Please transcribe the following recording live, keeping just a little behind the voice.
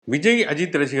விஜய்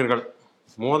அஜித் ரசிகர்கள்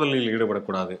மோதலில்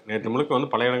ஈடுபடக்கூடாது. நேற்று முழுக்க வந்து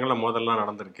பல இடங்களில் மோதல்லாம்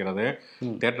நடந்திருக்கிறது.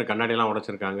 தேட்டர் கண்ணாடியெல்லாம்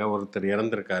உடைச்சிருக்காங்க, ஒருத்தர்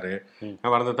இறந்திருக்காரு.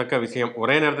 வருந்தத்தக்க விஷயம்.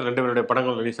 ஒரே நேரத்தில் 2 பேருடைய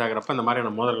படங்கள் ரிலீஸ் ஆகிறப்ப இந்த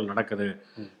மாதிரியான மோதல்கள் நடக்குது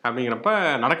அப்படிங்கிறப்ப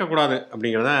நடக்கக்கூடாது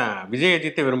அப்படிங்கிறத விஜய்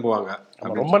அஜித்தை விரும்புவாங்க.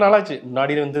 ரொம்ப நாளாச்சு.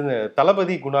 முன்னாடி வந்து இந்த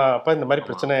தளபதி குணா அப்ப இந்த மாதிரி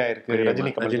பிரச்சனை இருக்கு.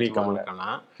 ரஜினி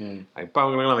கமலுக்கெல்லாம் இப்ப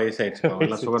அவங்களுக்கெல்லாம் வயசாயிடுச்சு,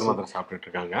 அவங்கெல்லாம் சுகர் மாத்திரை சாப்பிட்டுட்டு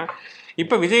இருக்காங்க.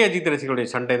 இப்ப விஜய் அஜித் ரசிகர்களுடைய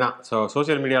சண்டை தான்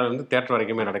சோசியல் மீடியால இருந்து தேட்டர்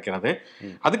வரைக்குமே நடக்கிறது.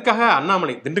 அதுக்காக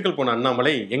அண்ணாமலை, திண்டுக்கல் போன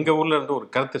அண்ணாமலை எங்க ஊர்ல இருந்து ஒரு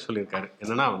கருத்தை சொல்லியிருக்காரு.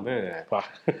 என்னன்னா வந்து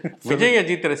விஜய்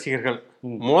அஜித் ரசிகர்கள்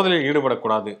மோதலில்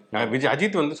ஈடுபடக்கூடாது. விஜய்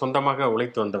அஜித் வந்து சொந்தமாக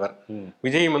உழைத்து வந்தவர்,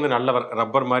 விஜய் வந்து நல்லவர்,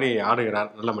 ரப்பர் மாதிரி ஆடுகிறார்,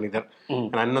 நல்ல மனிதர்.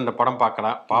 நான் இன்னும் அந்த படம்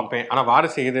பார்ப்பேன், ஆனா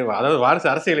வாரிசு அதாவது வாரிசு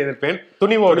அரசியல் எதிர்ப்பேன்,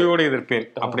 துணிவோடு எதிர்ப்பேன்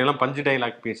அப்படியெல்லாம் பஞ்சு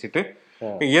டைலாக் பேசிட்டு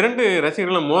 2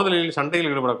 ரசிகர்களும் மோதலில்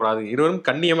சண்டையில் ஈடுபடக்கூடாது, இருவரும்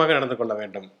கண்ணியமாக நடந்து கொள்ள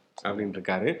வேண்டும் அப்படின்னு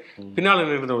இருக்காரு. பின்னால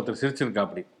இருந்த ஒருத்தர் சிரிச்சிருக்கா,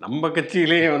 அப்படி நம்ம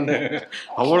கட்சியிலேயே வந்து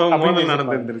அவ்வளவு மோதல்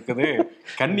நடந்துருக்குது,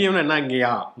 கண்ணியம்னு என்ன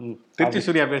அங்கேயா, திருச்சி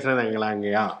சூர்யா பேசுறது எங்களா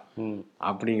அங்கேயா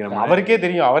அப்படிங்கிற அவருக்கே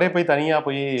தெரியும். அவரே போய் தனியா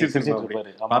போய்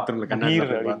பாத்ரூம்ல கண்ணாடி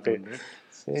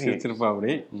சிரிச்சிருப்பா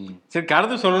அப்படி. சரி,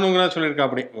 கருத்து சொல்லணுங்கிற சொல்லியிருக்கா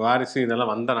அப்படி. வாரிசு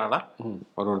இதெல்லாம் வந்தனால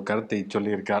ஒரு கருத்தை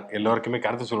சொல்லி இருக்கார். எல்லாருக்குமே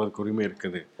கருத்து சொல்றதுக்கு உரிமை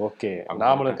இருக்குது. ஓகே,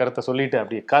 நாமளும் கருத்தை சொல்லிட்டு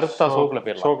அப்படியே கருத்தா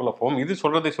சோக்குல போவோம். இது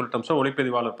சொல்றதை சொல்லிட்டோம். சார்,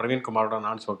 ஒளிப்பதிவாளர் பிரவீன்குமாரோட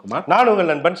நான் சிவகுமார், நான்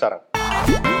உங்கள் நண்பன் சரண்.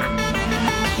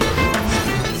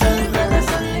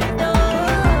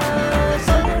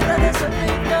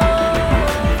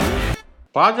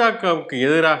 பாஜகவுக்கு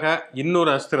எதிராக இன்னொரு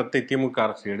அஸ்திரத்தை திமுக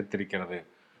அரசு எடுத்திருக்கிறது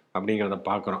அப்படிங்கிறத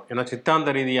பார்க்குறோம். ஏன்னா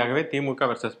சித்தாந்த ரீதியாகவே திமுக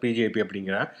வெர்சஸ் பிஜேபி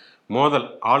அப்படிங்கிற மோதல்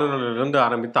ஆளுநரிலிருந்து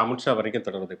ஆரம்பித்து அமித்ஷா வரைக்கும்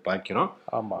தொடர்வதை பார்க்கிறோம்.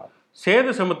 ஆமாம்,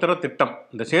 சேது சமுத்திர திட்டம்,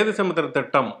 இந்த சேது சமுத்திர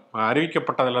திட்டம்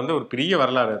அறிவிக்கப்பட்டதுலேருந்து ஒரு பெரிய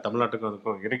வரலாறு தமிழ்நாட்டுக்கு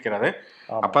அதுக்கும் இருக்கிறது.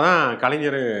 அப்போதான்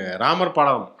கலைஞர் ராமர்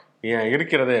பாலம்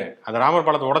இருக்கிறது, அந்த ராமர்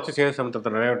பாலத்தை உடச்சி சேது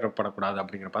சமுத்திரத்தை நிறைவேற்றப்படக்கூடாது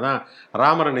அப்படிங்கிறப்பதான்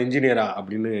ராமரன் என்ஜினியரா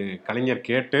அப்படின்னு கலைஞர்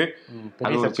கேட்டு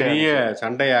அது ஒரு பெரிய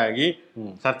சண்டையாகி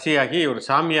சர்ச்சையாகி ஒரு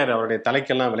சாமியார் அவருடைய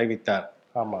தலைக்கெல்லாம் விளைவித்தார்.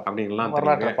 அப்படிங்கலாம்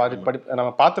நம்ம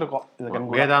பார்த்திருக்கோம்.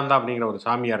 வேதாந்தா அப்படிங்கிற ஒரு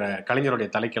சாமியார கலைஞருடைய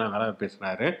தலைக்கெல்லாம் வேலை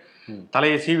பேசினாரு.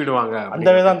 தலையை சீவிடுவாங்க. அந்த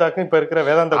வேதாந்தாக்கும் இப்ப இருக்கிற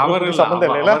வேதாந்தா அவர்கள்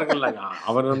சம்பந்தம் இல்ல.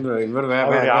 அவர் வந்து இவர்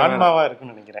ஆன்மாவா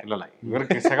இருக்குன்னு நினைக்கிறேன். இல்ல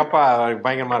இவருக்கு சிகப்பா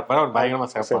பயங்கரமா இருப்பாரு, அவர் பயங்கரமா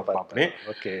சிகப்பா அப்படி.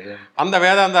 அந்த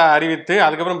வேதாந்தா அறிவித்து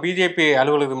அதுக்கப்புறம் பிஜேபி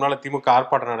அலுவலகத்துக்கு முன்னால திமுக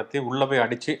ஆர்ப்பாட்டம் நடத்தி உள்ள போய்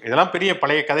அடிச்சு, இதெல்லாம் பெரிய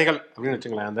பழைய கதைகள் அப்படின்னு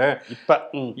வச்சுங்களேன். அந்த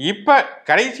இப்ப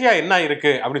கடைசியா என்ன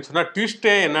இருக்கு அப்படின்னு சொன்னா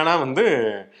ட்விஸ்டே என்னன்னா வந்து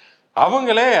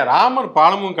அவங்களே ராமர்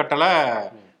பாலமும் கட்டல,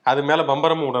 அது மேல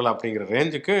பம்பரமும் விடல அப்படிங்கிற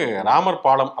ரேஞ்சுக்கு ராமர்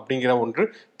பாலம் அப்படிங்கிற ஒன்று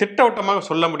திட்டவட்டமாக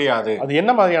சொல்ல முடியாது. அது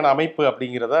என்ன மாதிரியான அமைப்பு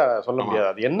அப்படிங்கிறத சொல்ல முடியாது.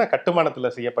 அது என்ன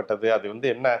கட்டுமானத்துல செய்யப்பட்டது, அது வந்து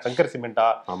என்ன சங்கர் சிமெண்டா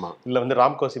இல்ல வந்து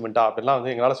ராம்கோ சிமெண்டா அப்படிலாம்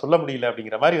வந்து எங்களால சொல்ல முடியல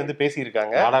அப்படிங்கிற மாதிரி வந்து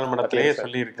பேசியிருக்காங்க, நாடாளுமன்றத்திலேயே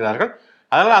சொல்லி இருக்கிறார்கள்.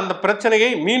 அதனால அந்த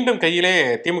பிரச்சனையை மீண்டும் கையிலே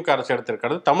திமுக அரசு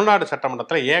எடுத்திருக்கிறது. தமிழ்நாடு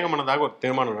சட்டமன்றத்தில் ஏகமனதாக ஒரு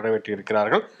தீர்மானம் நிறைவேற்றி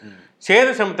இருக்கிறார்கள்.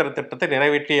 சேது சமுத்திர திட்டத்தை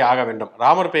நிறைவேற்றி ஆக வேண்டும்.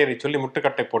 ராமர் பெயரை சொல்லி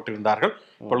முட்டுக்கட்டை போட்டிருந்தார்கள்.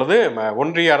 இப்பொழுது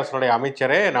ஒன்றிய அரசுடைய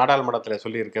அமைச்சரே நாடாளுமன்றத்தில்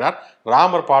சொல்லியிருக்கிறார்,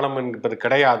 ராமர் பாலம் என்பது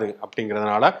கிடையாது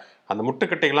அப்படிங்கிறதுனால அந்த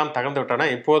முட்டுக்கட்டைகள்லாம் தகர்ந்து விட்டனா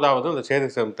இப்போதாவது அந்த சேது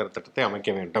சமுத்திர திட்டத்தை அமைக்க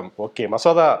வேண்டும். ஓகே,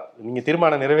 மசோதா நீங்க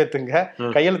தீர்மானம் நிறைவேற்றுங்க,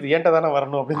 கையெழுத்து ஏன்ட்ட தானே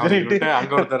வரணும் அப்படின்னு சொல்லிட்டு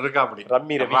அங்க ஒருத்தர் இருக்கா அப்படி,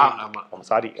 ரம்மி ரவி,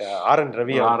 சாரி ஆர்.என்.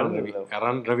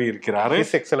 ரவி இருக்கிறாரு,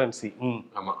 எக்ஸலன்சி.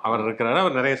 ஆமா, அவர் இருக்கிறாரு.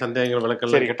 அவர் நிறைய சந்தேகங்கள்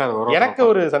விளக்கெல்லாம் கேட்டால் எனக்கு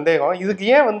ஒரு சந்தேகம்,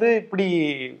 இதுக்கு ஏன் வந்து இப்படி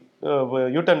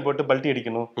யூட்டர்ன் போட்டு பல்ட்டி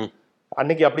அடிக்கணும்?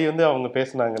 அன்னைக்கு அப்படி வந்து அவங்க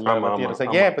பேசினாங்கல்ல மத்திய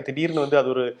அரசு, ஏன் இப்ப திடீர்னு வந்து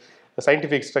அது ஒரு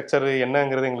சயின்டிபிக் ஸ்ட்ரக்சர்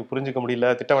என்னங்கிறது எங்களுக்கு புரிஞ்சுக்க முடியல,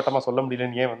 திட்டவட்டமா சொல்ல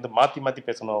முடியலன்னு ஏன் வந்து மாத்தி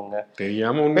பேசணும்? அவங்க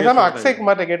தெரியாம அக்ஷய்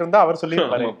குமார்ட்ட கேட்டிருந்தா அவர் சொல்லி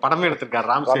படமே எடுத்திருக்காரு,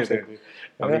 ராம்சேது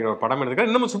அப்படிங்கிற படம் எடுத்துக்காரு.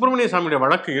 இன்னும் சுப்பிரமணிய சாமியுடைய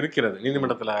வழக்கு இருக்கிறது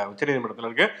நீதிமன்றத்துல, உச்ச நீதிமன்றத்துல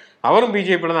இருக்கு. அவரும்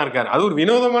பிஜேபியில தான் இருக்காரு. அது ஒரு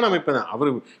வினோதமான அமைப்பு தான்.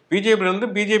 அவரு பிஜேபியில இருந்து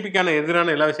பிஜேபிக்கான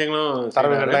எதிரான எல்லா விஷயங்களும்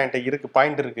தரவுகள்லாம் என்கிட்ட இருக்கு,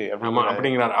 பாயிண்ட் இருக்கு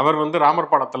அப்படிங்கிறார். அவர் வந்து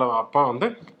ராமர் பாலத்துல அப்பா வந்து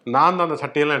நான் தான் அந்த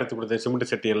சட்டியெல்லாம் எடுத்து கொடுத்தேன்,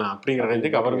 சிமெண்ட் சட்டியெல்லாம் அப்படிங்கிற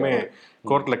ரேஞ்சுக்கு அவருமே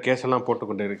கோர்ட்ல கேஸ் எல்லாம்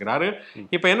போட்டுக்கொண்டு இருக்கிறாரு.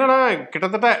 இப்ப என்னன்னா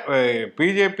கிட்டத்தட்ட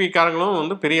பிஜேபி காரங்களும்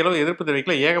வந்து பெரிய அளவு எதிர்ப்பு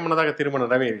தெரிவிக்கல, ஏகமனதாக தீர்மானம்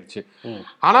நிறைவேறிடுச்சு.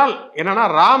 ஆனால் என்னன்னா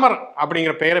ராமர்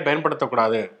அப்படிங்கிற பெயரை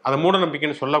பயன்படுத்தக்கூடாது, அதை மூட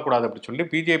நம்பிக்கைன்னு சொல்லக்கூடாது அப்படி சொல்லி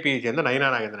பிஜேபியை சேர்ந்த நயினா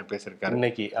நாகேந்திரன் பேசியிருக்காரு.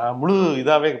 இன்னைக்கு முழு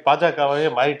இதாவே பாஜகவே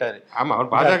மாறிட்டாரு. ஆமா,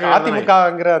 அவர் பாஜக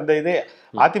அதிமுகங்கிற அந்த இதே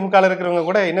அதிமுக இருக்கிறவங்க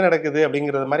கூட என்ன நடக்குது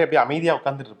அப்படிங்கறது மாதிரி அப்படியே அமைதியா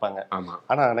உட்கார்ந்துட்டு இருப்பாங்க.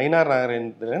 ஆனா நயினார்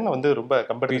நாகேந்திரன் வந்து ரொம்ப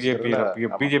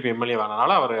பிஜேபி எம்எல்ஏ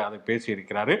ஆனனால அவர் அதை பேசி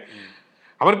இருக்கிறாரு.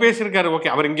 அவர் பேசியிருக்காரு. ஓகே,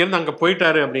 அவர் இங்கிருந்து அங்க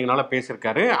போயிட்டாரு அப்படிங்கறனால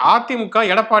பேசியிருக்காரு. அதிமுக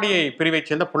எடப்பாடியை பிரிவை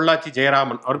சேர்ந்த பொள்ளாச்சி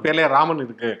ஜெயராமன், அவர் பேர்லயே ராமன்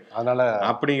இருக்கு அதனால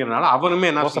அப்படிங்கறனால அவருமே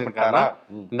என்ன சொல்லியிருக்காருன்னா,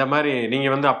 இந்த மாதிரி நீங்க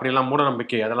வந்து அப்படியெல்லாம் மூட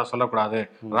நம்பிக்கை அதெல்லாம் சொல்லக்கூடாது,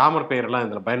 ராமர் பெயர் எல்லாம்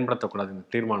இதுல பயன்படுத்தக்கூடாது இந்த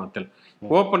தீர்மானத்தில்.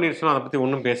 ஓ பன்னீர்செல்வம் அதை பத்தி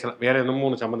ஒன்றும் பேசல, வேற எதுவும்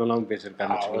ஒன்றும் சம்மந்தம் இல்லாம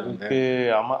பேசியிருக்காரு.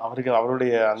 அவருக்கு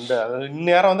அவருடைய அந்த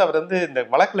இந்நேரம் வந்து அவர் வந்து இந்த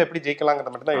வழக்குல எப்படி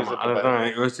ஜெயிக்கலாங்கிறத மட்டும் தான்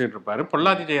யோசிச்சுட்டு இருப்பாரு.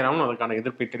 பொள்ளாச்சி ஜெயராமன் அதுக்கான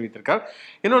எதிர்ப்பை தெரிவித்திருக்கார்.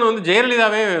 இன்னொன்று வந்து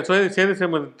ஜெயலலிதாவே சேது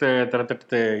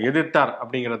திட்டத்தை எதிர்த்தார்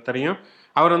அப்படிங்கிறது தெரியும்.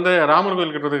 அவர் வந்து ராமர்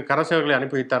கோயில் கட்டுறதுக்கு கரசேவர்களை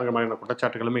அனுப்பி வைத்தாருங்கிற மாதிரியான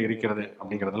குற்றச்சாட்டுகளுமே இருக்கிறது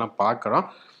அப்படிங்கிறதெல்லாம் பார்க்குறோம்.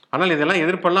 ஆனால் இதெல்லாம்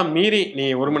எதிர்ப்பெல்லாம் மீறி நீ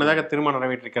ஒரு மனதாக திருமணம்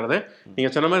நிறைவேற்றிருக்கிறது. நீங்க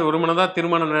சொன்ன மாதிரி ஒரு மனதா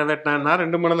திருமணம் நிறைவேற்றினா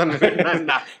 2 மனதா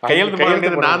நிறைவேற்றினா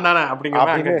கையெழுத்து நான் தானே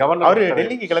அப்படிங்கிற கவர்னர் அவரு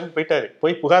டெல்லிக்கு கிளம்பி போயிட்டாரு.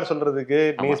 போய் புகார் சொல்றதுக்கு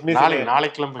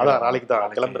நாளைக்கு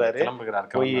தான் கிளம்புறாரு.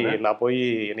 நான் போய்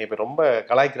என்னை ரொம்ப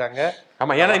கலாய்க்கிறாங்க.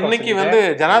 ஆமா, ஏன்னா இன்னைக்கு வந்து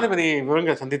ஜனாதிபதி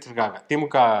இவங்க சந்திச்சிருக்காங்க,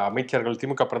 திமுக அமைச்சர்கள்,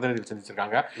 திமுக பிரதிநிதிகள்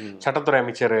சந்திச்சிருக்காங்க. சட்டத்துறை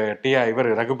அமைச்சர் இவர்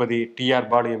Raghupathi, TR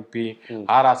Balu MP,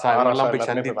 R.Saran இவரெல்லாம் போய்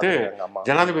சந்தித்து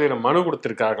ஜனாதிபதியிடம் மனு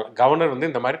கொடுத்திருக்கார்கள். கவர்னர் வந்து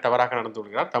இந்த மாதிரி தவறாக நடந்து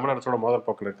கொள்கிறார், தமிழ் அரசோட மோதல்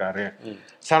போக்கு இருக்காரு,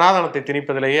 சனாதனத்தை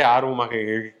திணிப்பதிலேயே ஆர்வமாக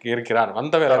இருக்கிறார்,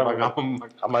 வந்த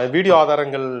வேலை வீடியோ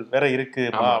ஆதாரங்கள் வேற இருக்கு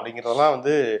அப்படிங்கறதெல்லாம்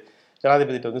வந்து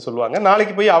ஜனாதிபதிட்டு வந்து சொல்லுவாங்க.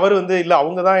 நாளைக்கு போய் அவர் வந்து இல்ல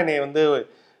அவங்கதான் என்னை வந்து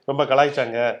ரொம்ப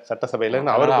கலாய்ச்சாங்க சட்டசபையில,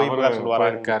 அவர் போய்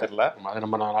சொல்லுவாரு. அதை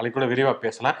நம்ம நாளைக்கு கூட விரிவா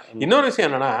பேசலாம். இன்னொரு விஷயம்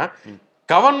என்னன்னா,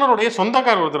 கவர்னருடைய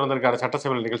சொந்தக்காரர் ஒருத்தர் வந்திருக்காரு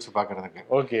சட்டசபையில் நிகழ்ச்சி பாக்குறதுக்கு.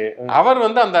 ஓகே, அவர்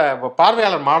வந்து அந்த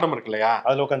பார்வையாளர் மாடம் இருக்கு இல்லையா,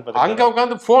 அங்க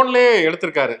உட்காந்து போன்லயே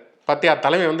எடுத்திருக்காரு. பத்தியா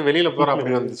தலைமை வந்து வெளியில போற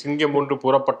அப்படி வந்து சிங்கம் ஒன்று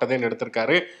கூறப்பட்டதேன்னு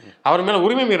எடுத்திருக்காரு. அவர் மேல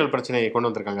உரிமை மீறல் பிரச்சனையை கொண்டு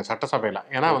வந்திருக்காங்க சட்டசபையில.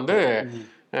 ஏன்னா வந்து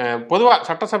பொதுவா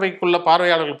சட்டசபைக்குள்ள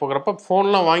பார்வையாளர்கள் போகிறப்ப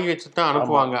போன்லாம் வாங்கி வச்சுதான்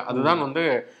அனுப்புவாங்க, அதுதான் வந்து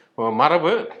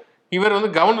மரபு. இவர் வந்து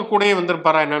கவர்னர் கூடயே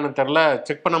வந்திருப்பாரா என்னன்னு தெரியல,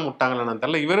 செக் பண்ண விட்டாங்களா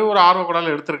தெரியல. இவரு ஒரு ஆர்வ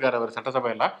கூடால எடுத்திருக்காரு அவர்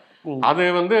சட்டசபையில. அது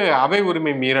வந்து அவை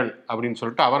உரிமை மீறல் அப்படின்னு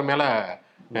சொல்லிட்டு அவர் மேல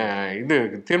இது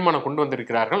தீர்மானம் கொண்டு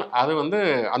வந்திருக்கிறார்கள். அது வந்து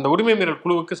அந்த உரிமை மீறல்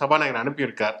குழுவுக்கு சபாநாயகர்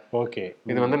அனுப்பியிருக்கார். ஓகே,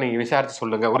 இது வந்து நீங்க விசாரிச்சு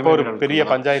சொல்லுங்க. ஒரு பெரிய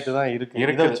பஞ்சாயத்து தான்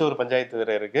இருக்கு, ஒரு பஞ்சாயத்து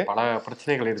வேற இருக்கு, பல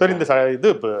பிரச்சனைகள் இருக்கு. சரி,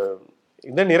 இது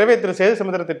இந்த நிறைவேற்ற சேது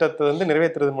சமுத்திர திட்டத்தை வந்து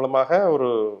நிறைவேற்றுறது மூலமாக ஒரு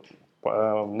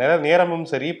நேரமும்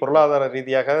சரி, பொருளாதார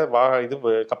ரீதியாக இது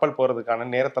கப்பல் போறதுக்கான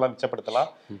நேரத்தெல்லாம் மிச்சப்படுத்தலாம்,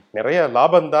 நிறைய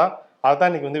லாபம் தான். அதான்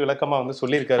இன்னைக்கு வந்து விளக்கமா வந்து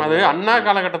சொல்லியிருக்காரு. அது அண்ணா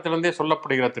காலகட்டத்திலிருந்தே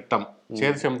சொல்லப்படுகிற திட்டம்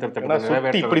சேது சமுத்திர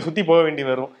திட்டம். இப்படி சுத்தி போக வேண்டி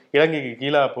வரும், இலங்கைக்கு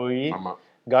கீழே போய்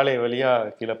காலை வழியா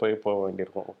கீழே போக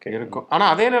வேண்டியிருக்கும். ஓகே இருக்கும். ஆனா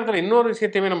அதே நேரத்தில் இன்னொரு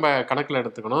விஷயத்தையுமே நம்ம கணக்கில்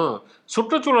எடுத்துக்கணும்.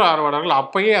 சுற்றுச்சூழல் ஆர்வலர்கள்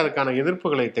அப்பயே அதுக்கான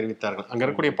எதிர்ப்புகளை தெரிவித்தார்கள். அங்க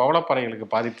இருக்கக்கூடிய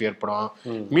பவளப்பாறைகளுக்கு பாதிப்பு ஏற்படும்,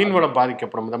 மீன்வளம்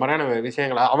பாதிக்கப்படும், இந்த மாதிரியான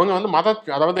விஷயங்களை அவங்க வந்து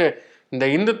அதாவது இந்த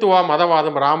இந்துத்துவா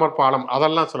மதவாதம் ராமர் பாலம்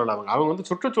அதெல்லாம் சொல்லல. அவங்க வந்து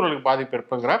சுற்றுச்சூழலுக்கு பாதிப்பு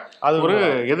ஏற்படுங்கிற ஒரு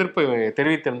எதிர்ப்பு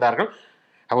தெரிவித்திருந்தார்கள்.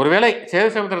 ஒருவேளை சேது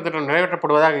சமுத்திர திட்டம்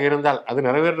நிறைவேற்றப்படுவதாக இருந்தால் அது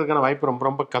நிறைவேறதுக்கான வாய்ப்பு ரொம்ப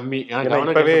ரொம்ப கம்மி.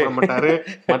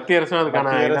 மத்திய அரசும்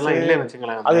அதுக்கான இதெல்லாம் இல்லைன்னு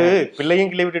வச்சுங்களேன். அது பிள்ளையும்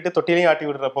கிளி விட்டுட்டு தொட்டிலையும் ஆட்டி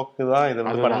விடுற போக்கு தான் இது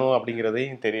பண்ணணும்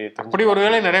அப்படிங்கிறதையும் தெரியும். அப்படி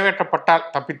ஒருவேளை நிறைவேற்றப்பட்டால்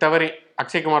தப்பித்தவறி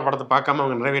அக்ஷய்குமார் படத்தை பார்க்காம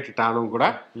அவங்க நிறைவேற்றிட்டாலும் கூட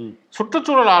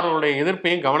சுற்றுச்சூழல் ஆர்வலுடைய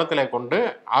எதிர்ப்பையும் கவனத்தில் கொண்டு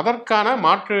அதற்கான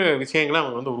மாற்று விஷயங்களை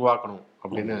அவங்க வந்து உருவாக்கணும்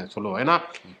அப்படின்னு சொல்லுவோம். ஏன்னா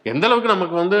எந்த அளவுக்கு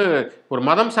நமக்கு வந்து ஒரு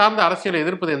மதம் சார்ந்த அரசியலை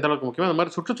எதிர்ப்பது எந்த அளவுக்கு முக்கியம், அந்த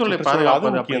மாதிரி சுற்றுச்சூழலை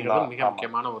பாதுகாப்பது அப்படிங்கிறது மிக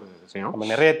முக்கியமான ஒரு விஷயம். நம்ம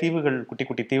நிறைய தீவுகள், குட்டி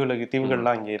குட்டி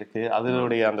தீவுகள்லாம் இங்கே இருக்கு.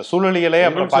 அதனுடைய அந்த சூழலியலே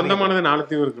அப்புறம் சொந்தமானது 4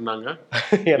 தீவு இருக்குன்னாங்க.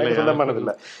 எனக்கு சொந்தமானது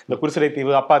இல்லை. இந்த குருசிலை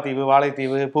தீவு, அப்பா தீவு,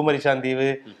 வாழைத்தீவு, பூமரிசான்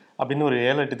தீவு அப்படின்னு ஒரு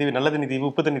 7-8 தீவு, நல்ல தண்ணி தீவு,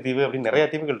 உப்பு தண்ணி தீவு அப்படின்னு நிறைய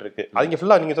தீவுகள் இருக்கு. அதுங்க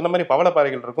ஃபுல்லா நீங்க சொன்ன மாதிரி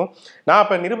பவளப்பாறைகள் இருக்கும். நான்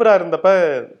அப்ப நிருபரா இருந்தப்ப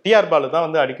TR பாலு தான்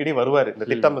வந்து அடிக்கடி வருவாரு. இந்த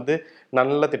திட்டம் வந்து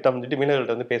நல்ல திட்டம் வந்துட்டு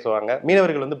மீனவர்கள்ட்ட வந்து பேசுவாங்க.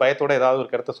 மீனவர்கள் வந்து பயத்தோட ஏதாவது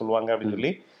ஒரு கருத்தை சொல்லுவாங்க அப்படின்னு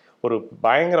சொல்லி ஒரு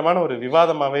பயங்கரமான ஒரு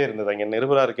விவாதமாவே இருந்தது அங்க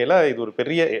நிருபரா இருக்கையில. இது ஒரு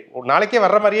பெரிய நாளைக்கே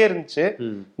வர்ற மாதிரியே இருந்துச்சு.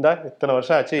 இந்த இத்தனை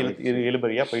வருஷம் ஆச்சு,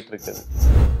 இழுபறியா போயிட்டு இருக்குது.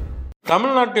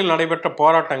 தமிழ்நாட்டில் நடைபெற்ற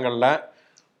போராட்டங்கள்ல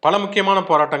பல முக்கியமான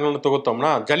போராட்டங்கள்னு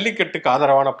தொகுத்தோம்னா ஜல்லிக்கட்டுக்கு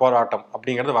ஆதரவான போராட்டம்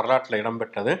அப்படிங்கிறது வரலாற்றில்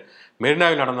இடம்பெற்றது.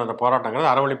 மெரினாவில் நடந்த அந்த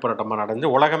போராட்டங்கிறது அறவழி போராட்டமாக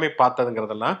நடந்து உலகமே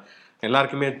பார்த்ததுங்கிறதெல்லாம்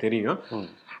எல்லாருக்குமே தெரியும்.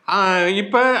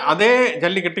 இப்போ அதே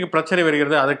ஜல்லிக்கட்டுக்கு பிரச்சனை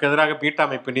வருகிறது, அதுக்கு எதிராக பீட்டா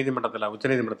அமைப்பு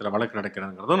உச்சநீதிமன்றத்தில் வழக்கு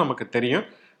நடக்கிறதுங்கிறதும் நமக்கு தெரியும்.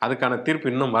 அதுக்கான தீர்ப்பு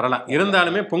இன்னும் வரல.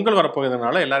 இருந்தாலுமே பொங்கல்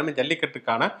வரப்போகிறதுனால எல்லாருமே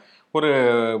ஜல்லிக்கட்டுக்கான ஒரு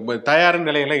தயார்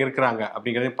நிலையில இருக்கிறாங்க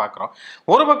அப்படிங்கிறதையும் பார்க்குறோம்.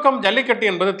 ஒரு பக்கம் ஜல்லிக்கட்டு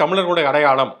என்பது தமிழர்களுடைய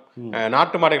அடையாளம்,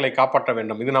 நாட்டு மாடுகளை காப்பாற்ற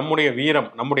வேண்டும், இது நம்முடைய வீரம்,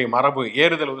 நம்முடைய மரபு,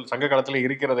 ஏறுதல் சங்க காலத்தில்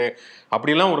இருக்கிறது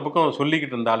அப்படிலாம் ஒரு பக்கம்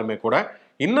சொல்லிக்கிட்டு இருந்தாலுமே கூட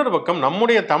இன்னொரு பக்கம்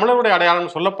நம்முடைய தமிழருடைய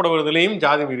அடையாளம் சொல்லப்படுவதிலேயும்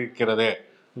ஜாதி இருக்கிறது.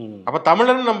 அப்ப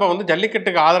தமிழன் நம்ம வந்து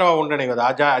ஜல்லிக்கட்டுக்கு ஆதரவா ஒன்றிணைவதா,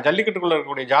 ஜல்லிக்கட்டுக்குள்ள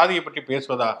இருக்கக்கூடிய ஜாதியை பற்றி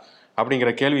பேசுவதா அப்படிங்கிற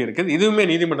கேள்வி இருக்குது. இதுவுமே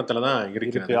நீதிமன்றத்துல தான்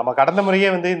இருக்கு. நம்ம கடந்த முறையே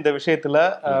வந்து இந்த விஷயத்துல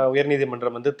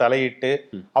உயர்நீதிமன்றம் வந்து தலையிட்டு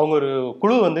அவங்க ஒரு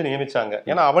குழு வந்து நியமிச்சாங்க.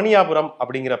 ஏன்னா அவனியாபுரம்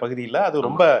அப்படிங்கிற பகுதியில அது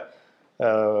ரொம்ப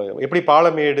எப்படி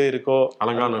பாலமேடு இருக்கோ,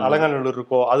 அலங்காநல்லூர்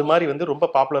இருக்கோ, அது மாதிரி வந்து ரொம்ப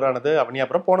பாப்புலரானது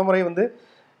அவனியாபுரம். போன முறை வந்து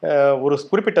ஒரு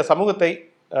குறிப்பிட்ட சமூகத்தை,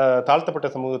 தாழ்த்தப்பட்ட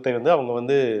சமூகத்தை வந்து அவங்க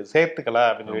வந்து சேர்த்துக்கல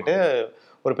அப்படின்னு சொல்லிட்டு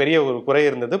ஒரு பெரிய ஒரு குறை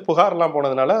இருந்தது. புகார்லாம்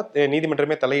போனதுனால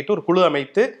நீதிமன்றமே தலையிட்டு ஒரு குழு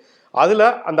அமைத்து அதுல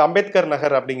அந்த அம்பேத்கர்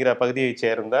நகர் அப்படிங்கிற பகுதியை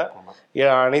சேர்ந்த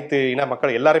அனைத்து இன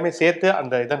மக்கள் எல்லாருமே சேர்த்து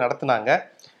அந்த இதை நடத்தினாங்க.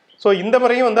 ஸோ இந்த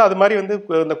முறையும் வந்து அது மாதிரி வந்து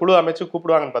இந்த குழு அமைச்சு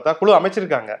கூப்பிடுவாங்கன்னு பார்த்தா குழு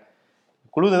அமைச்சிருக்காங்க.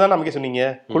 குழு தான் நமக்கு சொன்னீங்க,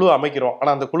 குழு அமைக்கிறோம்,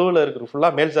 ஆனால் அந்த குழுவில் இருக்கிற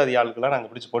ஃபுல்லாக மேல் ஜாதி ஆளுக்கெல்லாம்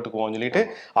நாங்கள் பிடிச்சி போட்டுக்குவோம்னு சொல்லிட்டு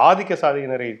ஆதிக்க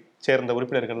சாதியினரை சேர்ந்த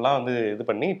உறுப்பினர்கள்லாம் வந்து இது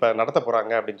பண்ணி இப்போ நடத்த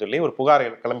போறாங்க அப்படின்னு சொல்லி ஒரு புகார்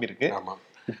கிளம்பியிருக்கு.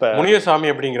 இப்ப முனியசாமி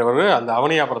அப்படிங்கிறவர் அந்த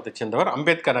அவனியாபுரத்தை சேர்ந்தவர்.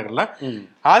 அம்பேத்கர் நகர்ல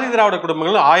ஆதி திராவிட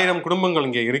குடும்பங்கள் 1000 குடும்பங்கள்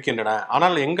இங்கே இருக்கின்றன,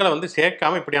 ஆனால் எங்களை வந்து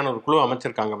சேர்க்காம இப்படியான ஒரு குழு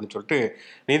அமைச்சிருக்காங்க அப்படின்னு சொல்லிட்டு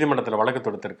நீதிமன்றத்தில் வழக்கு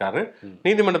தொடுத்திருக்காரு.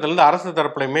 நீதிமன்றத்துல இருந்து அரசு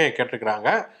தரப்புலையுமே கேட்டிருக்கிறாங்க.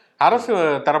 அரசு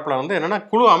தரப்புல வந்து என்னன்னா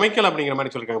குழு அமைக்கல அப்படிங்கிற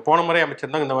மாதிரி சொல்லியிருக்காங்க. போன முறை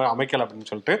அமைச்சிருந்தாங்க, இந்த மாதிரி அமைக்கல அப்படின்னு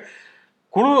சொல்லிட்டு.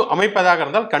 குழு அமைப்பதாக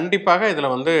இருந்தால் கண்டிப்பாக இதுல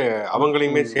வந்து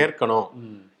அவங்களையுமே சேர்க்கணும்,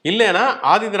 இல்லைன்னா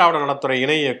ஆதி திராவிட நலத்துறை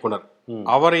இணை இயக்குனர்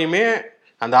அவரையுமே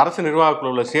அந்த அரசு நிர்வாக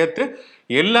குழுவில் சேர்த்து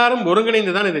எல்லாரும்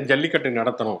ஒருங்கிணைந்து தான் இதை ஜல்லிக்கட்டு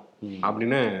நடத்தணும்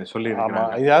அப்படின்னு சொல்லியிருக்காங்க.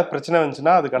 ஏதாவது பிரச்சனை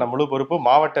வந்துச்சுன்னா அதுக்கான முழு பொறுப்பு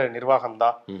மாவட்ட நிர்வாகம்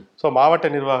தான். ஸோ மாவட்ட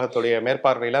நிர்வாகத்துடைய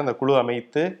மேற்பார்வையில அந்த குழு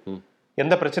அமைத்து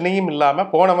எந்த பிரச்சனையும் இல்லாம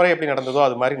போன முறை எப்படி நடந்ததோ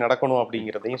அது மாதிரி நடக்கணும்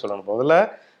அப்படிங்கிறதையும் சொல்லணும். முதல்ல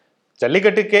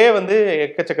ஜல்லிக்கட்டுக்கே வந்து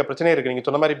எக்கச்சக்க பிரச்சனை இருக்கு. நீங்க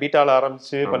சொன்ன மாதிரி பீட்டால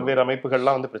ஆரம்பிச்சு பல்வேறு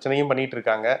அமைப்புகள்லாம் வந்து பிரச்சனையும் பண்ணிட்டு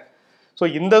இருக்காங்க. ஸோ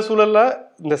இந்த சூழல்ல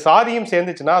இந்த சாதியும்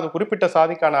சேர்ந்துச்சுன்னா அது குறிப்பிட்ட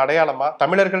சாதிக்கான அடையாளமா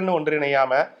தமிழர்கள்னு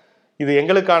ஒன்றிணையாம இது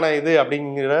எங்களுக்கான இது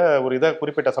அப்படிங்கிற ஒரு இதை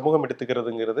குறிப்பிட்ட சமூகம்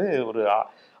எடுத்துக்கிறதுங்கிறது ஒரு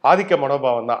ஆதிக்க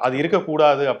மனோபாவம் தான். அது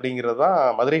இருக்கக்கூடாது அப்படிங்கிறது தான்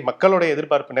மதுரை மக்களுடைய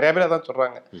எதிர்பார்ப்பு. நிறைய பேர் அதான்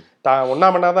சொல்றாங்க,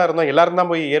 ஒன்னாம் மண்ணா தான் இருந்தோம், எல்லாரும்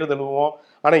தான் போய் ஏறுதழுவோம்,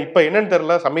 ஆனா இப்ப என்னன்னு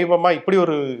தெரியல, சமீபமா இப்படி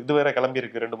ஒரு இது வேற கிளம்பி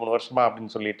இருக்கு 2-3 வருஷமா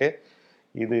அப்படின்னு சொல்லிட்டு.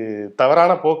 இது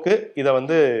தவறான போக்கு. இதை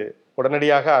வந்து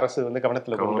உடனடியாக அரசு வந்து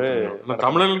கவனத்துல கொண்டு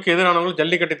தமிழர்களுக்கு எதிரானவங்க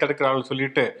ஜல்லிக்கட்டை தடுக்கிறார்கள்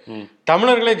சொல்லிட்டு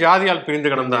தமிழர்களே ஜாதியால்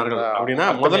பிரிந்து கிடந்தார்கள் அப்படின்னா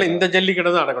முதல்ல இந்த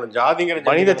ஜல்லிக்கட்டு தான் நடக்கணும். ஜாதிங்கிற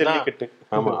மனித ஜல்லிக்கட்டு,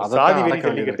 சாதி வெறி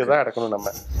ஜல்லிக்கட்டு தான் நடக்கணும்.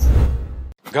 நம்ம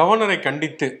கவர்னரை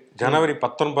கண்டித்து ஜனவரி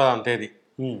 19ஆம் தேதி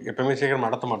எப்பவுமே சீக்கிரம்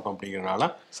நடத்த மாட்டோம் அப்படிங்கிறனால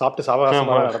சாப்பிட்டு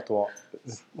சாவகாசமா நடத்துவோம்.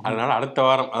 அதனால அடுத்த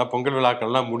வாரம் அதாவது பொங்கல்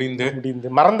விழாக்கள்லாம் முடிந்து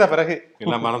மறந்த பிறகு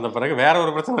எல்லாம் மறந்த பிறகு வேற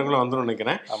ஒரு பிரச்சனைக்குள்ள வந்துடும்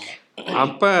நினைக்கிறேன்.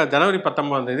 அப்ப ஜனவரி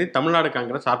 19ஆம் தேதி தமிழ்நாடு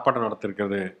காங்கிரஸ் ஆர்ப்பாட்டம்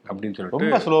நடத்திருக்கிறது அப்படின்னு சொல்லிட்டு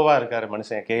ரொம்ப ஸ்லோவா இருக்காரு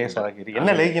மனுஷன் கே.எஸ். அழகிரி.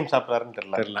 என்ன லேகியம் சாப்பிடாருன்னு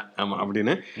தெரியல. ஆமா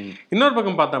அப்படின்னு. இன்னொரு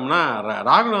பக்கம் பார்த்தோம்னா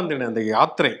ராகுல் காந்தியோட அந்த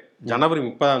யாத்திரை ஜனவரி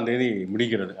 30ஆம் தேதி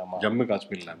முடிகிறது. ஜம்மு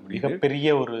காஷ்மீர்ல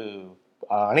மிகப்பெரிய ஒரு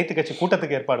அனைத்து கட்சி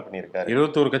கூட்டத்துக்கு ஏற்பாடு பண்ணியிருக்காரு.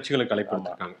 21 கட்சிகளுக்கு அழைப்பு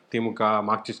விடுத்திருக்காங்க. திமுக,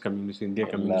 மார்க்சிஸ்ட் கம்யூனிஸ்ட், இந்திய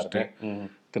கம்யூனிஸ்ட்,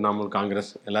 திரிணாமுல்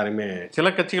காங்கிரஸ் எல்லாருமே. சில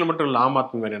கட்சிகள் மட்டும் இல்லை, ஆம்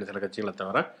ஆத்மி மாதிரியான சில கட்சிகளை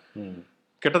தவிர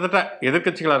கிட்டத்தட்ட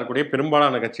எதிர்கட்சிகளாக இருக்கக்கூடிய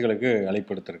பெரும்பாலான கட்சிகளுக்கு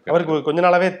அழைப்பு எடுத்திருக்கு. அவருக்கு கொஞ்ச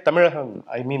நாளாவே தமிழகம்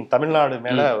தமிழ்நாடு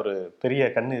மேல ஒரு பெரிய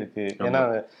கண்ணு இருக்கு. ஏன்னா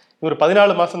ஒரு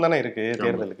 14 மாசம் தானே இருக்கு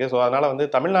தேர்தலுக்கு. ஸோ அதனால வந்து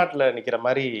தமிழ்நாட்டுல நிக்கிற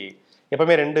மாதிரி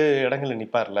எப்பவுமே 2 இடங்கள்ல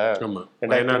நிப்பார்ல.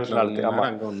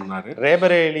 2024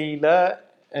 ரேபரேலியில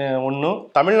ஒன்றும்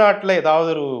தமிழ்நாட்டில் ஏதாவது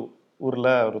ஒரு ஊர்ல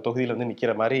ஒரு தொகுதியில வந்து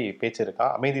நிக்கிற மாதிரி பேச்சு இருக்கா.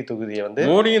 அமைதி தொகுதியை வந்து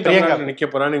மோடியும் நிக்க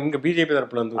போறான்னு இங்க பிஜேபி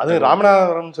தரப்புல வந்து அது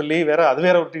ராமநாதபுரம் சொல்லி அது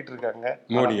வேற விட்டுட்டு இருக்காங்க.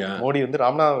 மோடி வந்து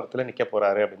ராமநாதபுரத்துல நிக்க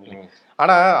போறாரு அப்படின்னு சொல்லி.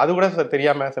 ஆனா அது கூட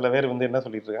தெரியாம சில பேர் வந்து என்ன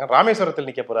சொல்லிட்டு இருக்காங்க, ராமேஸ்வரத்தில்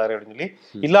நிக்க போறாரு அப்படின்னு சொல்லி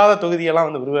இல்லாத தொகுதியெல்லாம்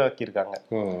வந்து உருவாக்கி இருக்காங்க.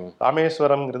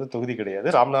 ராமேஸ்வரம்ங்கிறது தொகுதி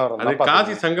கிடையாது, ராமநாதபுரம்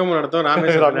காசி சங்கமம் நடத்தும்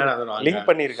ராமேஸ்வரம் லிங்க்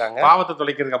பண்ணிருக்காங்க. பாவத்தை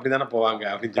தொலைக்கிறதுக்கு அப்படிதானே போவாங்க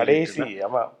அப்படின்னு கடைசி.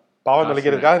 ஆமா, பாவம்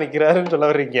தொலைக்கிறதுக்காக நிக்கிறாருன்னு சொல்ல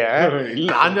வர்றீங்க. இல்ல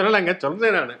நான் சொல்லலைங்க,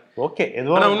 சொல்றேன் நானு. ஓகே,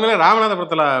 உண்மையில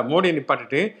ராமநாதபுரத்துல மோடியை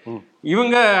நிப்பாட்டிட்டு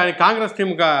இவங்க காங்கிரஸ்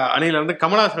திமுக அணியில இருந்து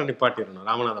கமலஹாசன் நிப்பாட்டிடணும்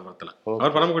ராமநாதபுரத்துல.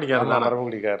 அவர்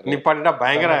பரமக்குடிக்காரர் நிப்பாட்டிட்டா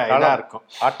பயங்கர இதா இருக்கும்,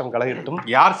 ஆட்டம் கலகட்டும்.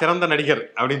 யார் சிறந்த நடிகர்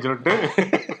அப்படின்னு சொல்லிட்டு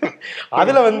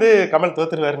அதுல வந்து கமல்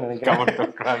தோத்துருவாருன்னு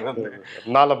நினைக்கிறேன்.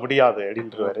 என்னால முடியாது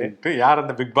அப்படின்ட்டுருவாரு. யார்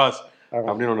அந்த பிக் பாஸ்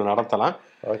அப்படின்னு ஒண்ணு நடத்தலாம்.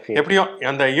 எப்படியோ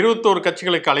அந்த 21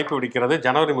 கட்சிகளுக்கு அழைப்பு விடுக்கிறது.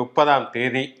 ஜனவரி 30ஆம்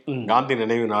தேதி காந்தி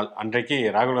நினைவு நாள் அன்றைக்கு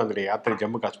ராகுல் காந்தியுடைய யாத்திரை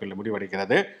ஜம்மு காஷ்மீர்ல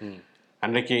முடிவெடுக்கிறது.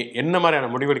 அன்றைக்கு என்ன மாதிரியான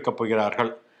முடிவெடுக்க போகிறார்கள்,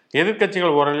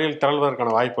 எதிர்கட்சிகள் ஓரளவில்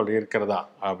திரள்வதற்கான வாய்ப்புகள் இருக்கிறதா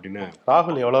அப்படின்னு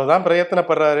ராகுல் எவ்வளவுதான்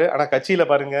பிரயத்தனப்படுறாரு. ஆனா கட்சியில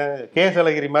பாருங்க கே.எஸ்.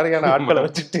 அழகிரி மாதிரியான ஆட்களை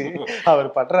வச்சுட்டு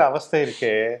அவர் படுற அவஸ்தை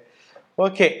இருக்கே.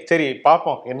 ஓகே, சரி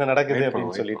பார்ப்போம் என்ன நடக்குது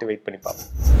அப்படின்னு சொல்லிட்டு வெயிட் பண்ணி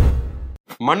பார்ப்போம்.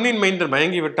 மண்ணின் மைந்தர்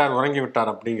மயங்கி விட்டார், உறங்கி விட்டார்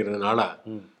அப்படிங்கிறதுனால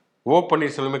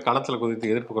பன்னீர்செல்வமே களத்துல குதித்து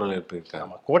எதிர்ப்பு குரல்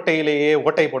எழுப்பியிருக்காரு. கோட்டையிலேயே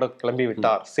ஓட்டை போட கிளம்பி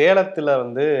விட்டார். சேலத்துல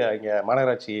வந்து இங்க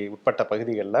மாநகராட்சி உட்பட்ட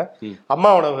பகுதிகளில்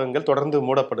அம்மா உணவகங்கள் தொடர்ந்து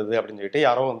மூடப்படுது அப்படின்னு சொல்லிட்டு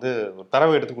யாரோ வந்து ஒரு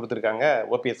தரவு எடுத்து கொடுத்துருக்காங்க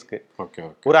ஓபிஎஸ்க்கு.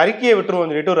 ஒரு அறிக்கையை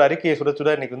விட்டுருவோம்னு சொல்லிட்டு ஒரு அறிக்கையை சுட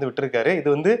சுட இன்னைக்கு வந்து விட்டுருக்காரு. இது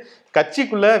வந்து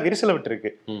கட்சிக்குள்ள விரிசலை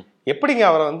விட்டுருக்கு. எப்படிங்க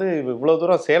அவரை வந்து இவ்வளவு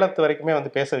தூரம் சேலத்து வரைக்குமே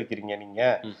வந்து பேச வைக்கிறீங்க? நீங்க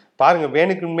பாருங்க,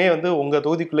 வேணுக்குமே வந்து உங்க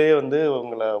தொகுதிக்குள்ளேயே வந்து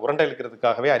உங்களை உரண்டை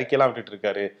இழுக்கிறதுக்காகவே அறிக்கையெல்லாம் விட்டுட்டு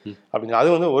இருக்காரு அப்படின்னு.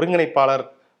 அது வந்து ஒருங்கிணைப்பாளர்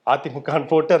அதிமுக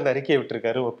போட்டு அந்த அறிக்கையை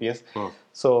விட்டுருக்காரு ஓபிஎஸ்.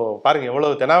 ஸோ பாருங்க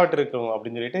எவ்வளவு தெனாவட்டு இருக்கும்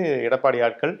அப்படின்னு சொல்லிட்டு எடப்பாடி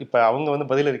ஆட்கள் இப்ப அவங்க வந்து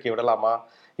பதில் அறிக்கை விடலாமா,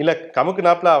 இல்ல கமுக்கு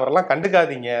நாப்புல அவரெல்லாம்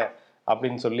கண்டுக்காதீங்க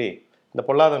அப்படின்னு சொல்லி இந்த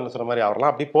பொல்லாதவன் சொன்ன மாதிரி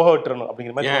அவரெல்லாம் அப்படி போக விட்டுறணும்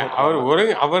அப்படிங்கிற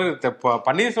மாதிரி அவர்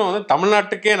பன்னீர்செல்வம் வந்து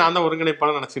தமிழ்நாட்டுக்கே நான் தான்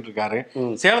ஒருங்கிணைப்பாளர் நினைச்சிட்டு இருக்காரு,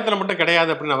 சேலத்துல மட்டும்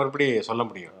கிடையாது அப்படின்னு அவர் எப்படி சொல்ல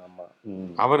முடியும்?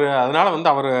 அவரு அதனால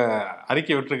வந்து அவர்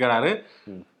அறிக்கை விட்டுருக்கிறாரு.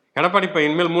 எடப்பாடி இப்ப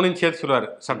இனிமேல் 3 சேர்த்து சொல்லுவாரு,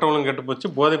 சட்டம் ஒழுங்கு கெட்டு போச்சு,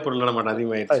 போதைப் பொருள் நிலைமை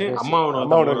அதிகமாயிருச்சு, அம்மா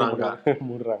உணவு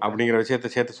அப்படிங்கிற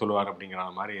விஷயத்த சேர்த்து சொல்லுவார் அப்படிங்கிற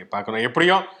மாதிரி பார்க்கணும்.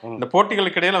 எப்படியும் இந்த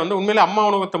போட்டிகளுக்கு இடையில வந்து உண்மையிலே அம்மா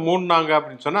உணவகத்தை மூடினாங்க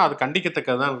அப்படின்னு சொன்னா அது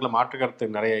கண்டிக்கத்தக்கதான், மாற்று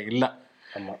கருத்து நிறைய இல்லை.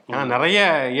 நிறைய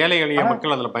ஏழை எளிய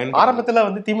மக்கள் அதுல பயன். ஆரம்பத்துல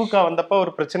வந்து திமுக வந்தப்ப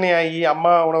ஒரு பிரச்சனையாகி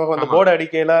அம்மா உணவகம் அந்த போர்டு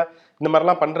அடிக்கையில இந்த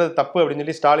மாதிரிலாம் பண்றது தப்பு அப்படின்னு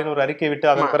சொல்லி ஸ்டாலின் ஒரு அறிக்கை விட்டு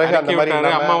அதன் பிறகு அந்த மாதிரி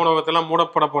அம்மா உணவகத்தெல்லாம்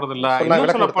மூடப்பட போறது இல்ல.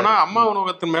 இன்னும் சொல்ல போனா அம்மா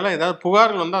உணவகத்தின் மேல ஏதாவது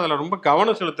புகார்கள் வந்து அதுல ரொம்ப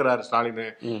கவனம் செலுத்துறாரு ஸ்டாலின்.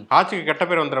 ஆட்சிக்கு கெட்ட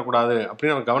பேர் வந்துடக்கூடாது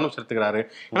அப்படின்னு அவர் கவனம் செலுத்துகிறாரு.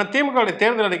 ஏன்னா திமுக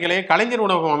தேர்தல் அறிக்கையிலேயே கலைஞர்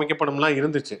உணவகம் அமைக்கப்படும் எல்லாம்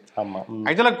இருந்துச்சு.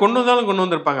 இதெல்லாம் கொண்டு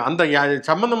வந்திருப்பாங்க. அந்த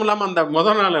சம்பந்தம் இல்லாம அந்த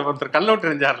முதல் நாள் ஒருத்தர்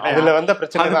கல்லோட்டு எரிஞ்சாரு, அதுல வந்த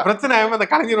பிரச்சனை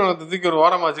அந்த கலைஞர் உணவகத்துக்கு ஒரு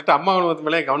ஓரமா வச்சுட்டு அம்மா உணவகத்து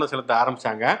மேலே கவனம் செலுத்த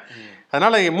ஆரம்பிச்சாங்க.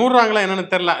 அதனால மூடுறாங்களா என்னன்னு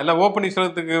தெரியல. இல்ல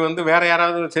பன்னீர்செல்வத்துக்கு வந்து வேற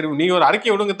யாராவது சரி நீ ஒரு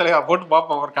அறிக்கை விடுங்க தலைவா போட்டு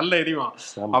பார்ப்போம் ஒரு கல்ல எறிவான்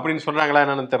அப்படின்னு சொல்றாங்களா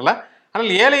என்னன்னு தெரியல.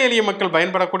 ஆனால் ஏழை எளிய மக்கள்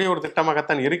பயன்படக்கூடிய ஒரு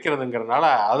திட்டமாகத்தான்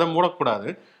இருக்கிறதுங்கிறதுனால அதை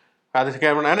மூடக்கூடாது. அது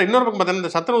இன்னொரு பக்கம் பார்த்தீங்கன்னா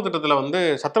இந்த சத்துணவு திட்டத்தில் வந்து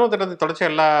சத்துணவு திட்டத்தை தொடர்ச்சி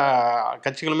எல்லா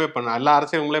கட்சிகளுமே எல்லா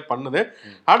அரசியலுமே பண்ணுது.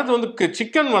 அடுத்து வந்து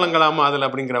சிக்கன் வழங்கலாமா அதுல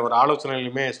அப்படிங்கிற ஒரு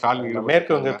ஆலோசனையிலுமே ஸ்டாலின்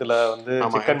மேற்கு வங்கத்துல வந்து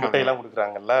சிக்கன் முட்டையெல்லாம்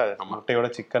கொடுக்குறாங்கல்ல, முட்டையோட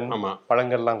சிக்கன்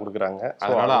பழங்கள்லாம் கொடுக்குறாங்க.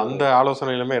 அதனால அந்த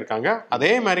ஆலோசனையிலுமே இருக்காங்க.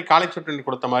 அதே மாதிரி காலை சுற்றி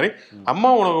கொடுத்த மாதிரி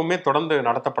அம்மா உணவுமே தொடர்ந்து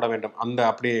நடத்தப்பட வேண்டும். அந்த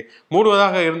அப்படி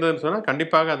மூடுவதாக இருந்ததுன்னு சொன்னா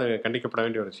கண்டிப்பாக அது கண்டிக்கப்பட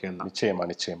வேண்டிய ஒரு விஷயம் தான். நிச்சயமா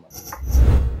நிச்சயமா.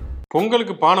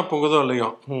 பொங்கலுக்கு பானை பொங்குதோ இல்லையோ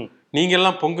நீங்க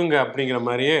எல்லாம் பொங்குங்க அப்படிங்கிற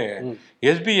மாதிரியே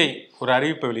எஸ்பிஐ ஒரு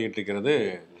அறிவிப்பை வெளியிட்டிருக்கிறது.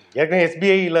 ஏற்கனவே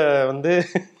எஸ்பிஐல வந்து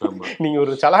நீங்க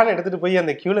ஒரு சலானை எடுத்துட்டு போய்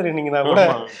அந்த கியூல நின்னீங்கன்னா கூட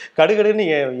கடுகடு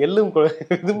நீங்க எள்ளும்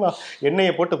இதுமா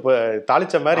எண்ணெயை போட்டு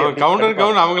தாளிச்ச மாதிரி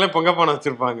கவுண்டர் அவங்களே பொங்க பானை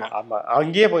வச்சிருப்பாங்க. ஆமா,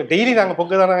 அங்கேயே டெய்லி நாங்க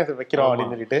பொங்க தானே வைக்கிறோம்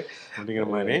அப்படின்னு சொல்லிட்டு அப்படிங்கிற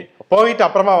மாதிரி போயிட்டு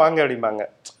அப்புறமா வாங்க அப்படிம்பாங்க.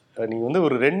 நீங்க வந்து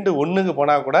ஒரு 2:01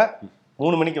 போனா கூட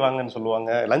 3 மணிக்கு வாங்கன்னு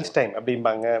சொல்லுவாங்க, லஞ்ச் டைம்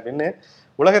அப்படிம்பாங்க. அப்படின்னு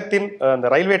உலகத்தின் அந்த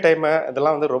ரயில்வே டைம்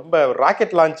இதெல்லாம் வந்து ரொம்ப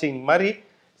ராக்கெட் லான்ச்சிங் மாதிரி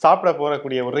சாப்பிட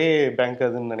போறக்கூடிய ஒரே பேங்க்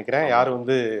அதுன்னு நினைக்கிறேன். யாரும்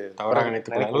வந்து தவறாக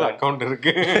நினைத்துக்கிறாங்க. அக்கௌண்ட்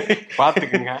இருக்கு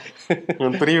பாத்துக்கோங்க.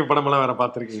 பெரிய படமெல்லாம் வேற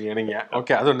பாத்துருக்கீங்க நீங்க.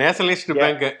 ஓகே, அது நேஷனலிஸ்ட்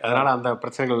பேங்க், அதனால அந்த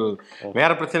பிரச்சனைகள்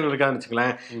வேற பிரச்சனைகள் இருக்காதுன்னு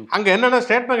வச்சுக்கலாம். அங்க என்னன்னா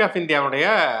ஸ்டேட் பேங்க் ஆஃப் இந்தியாவுடைய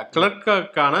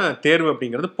கிளர்க்குக்கான தேர்வு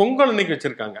அப்படிங்கிறது பொங்கல் அன்னைக்கு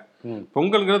வச்சிருக்காங்க.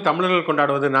 பொங்கல்ங்கிறது தமிழர்கள்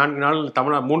கொண்டாடுவது 4 நாள்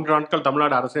 3 நாட்கள்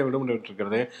தமிழ்நாடு அரசே விடுமுறை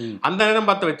விட்டுருக்கிறது. அந்த நேரம்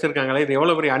பார்த்து வச்சிருக்காங்களே, இது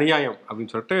எவ்வளவு பெரிய அநியாயம்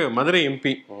அப்படின்னு சொல்லிட்டு மதுரை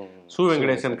எம்பி சு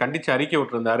வெங்கடேசன் கண்டிச்சு அறிக்கை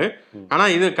விட்டுருந்தாரு. ஆனா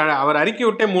இது அவர் அறிக்கை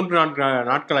விட்டே 3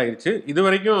 நாட்கள் ஆயிடுச்சு. இது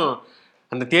வரைக்கும்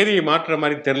அந்த தேதியை மாற்றுற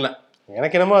மாதிரி தெரியல.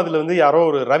 எனக்கு என்னமோ அதுல வந்து யாரோ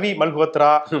ஒரு ரவி மல்ஹோத்ரா,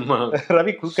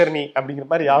 ரவி குல்கர்னி அப்படிங்கிற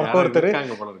மாதிரி யாரோ ஒருத்தர்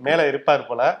மேல இருப்பார்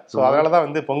போல. சோ அதனாலதான்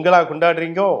வந்து பொங்கலா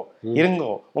கொண்டாடுறீங்கோ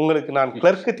இருங்கோ, உங்களுக்கு நான்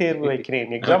கிளர்க்கு தேர்வு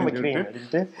வைக்கிறேன், எக்ஸாம் வைக்கிறேன்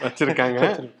அப்படின்ட்டு வச்சிருக்காங்க.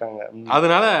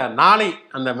 அதனால நாளை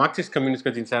அந்த மார்க்சிஸ்ட் கம்யூனிஸ்ட்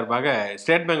கட்சியின் சார்பாக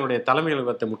ஸ்டேட் பேங்குடைய தலைமை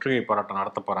அலுவலகத்தை முற்றுகை போராட்டம்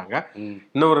நடத்த போறாங்க.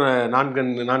 இன்னும் ஒரு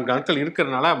 4 நாட்கள்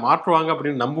இருக்கிறதுனால மாற்றுவாங்க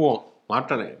அப்படின்னு நம்புவோம்.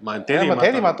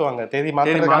 தேதி மாத்துவாங்க, தேதி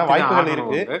மாற்றுறதுக்கான வாய்ப்புகள்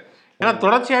இருக்கு. ஏன்னா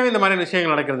தொடர்ச்சியாகவே இந்த மாதிரி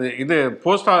விஷயங்கள் நடக்கிறது. இது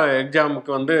போஸ்ட்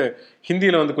எக்ஸாமுக்கு வந்து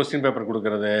ஹிந்தியில வந்து கொஸ்டின் பேப்பர்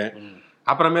கொடுக்கறது,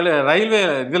 அப்புறமேல ரயில்வே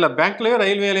இதுல பேங்க்லயே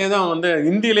ரயில்வேலயே தான் வந்து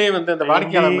ஹிந்திலேயே வந்து அந்த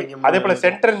வாடிக்கையாளர் மையம், அதே போல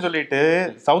சென்டர்னு சொல்லிட்டு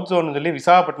சவுத் ஜோன் சொல்லி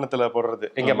விசாகப்பட்டினத்துல போடுறது.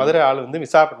 எங்க மதுரை ஆள் வந்து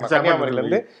விசாகப்பட்டினம், கன்னியாகுமரியில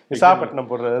இருந்து விசாகப்பட்டினம்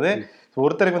போடுறது.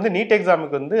 ஒருத்தருக்கு வந்து நீட்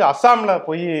எக்ஸாமுக்கு வந்து அஸ்ஸாம்ல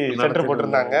போய் சென்டர்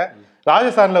போட்டிருந்தாங்க,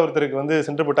 ராஜஸ்தான்ல ஒருத்தருக்கு வந்து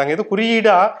சென்டர் போட்டாங்க. இது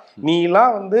குறியீடா நீ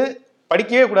எல்லாம் வந்து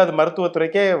படிக்கவே கூடாது,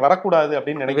 மருத்துவத்துறைக்கே வரக்கூடாது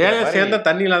அப்படின்னு நினைக்கிறேன். சேர்ந்த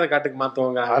தண்ணி இல்லாத காட்டுக்கு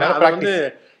மாத்துவாங்க.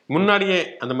 முன்னாடியே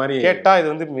அந்த மாதிரி கேட்டா இது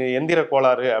வந்து எந்திர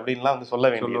கோளாறு அப்படின்லாம் வந்து சொல்ல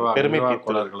வேண்டிய பெருமை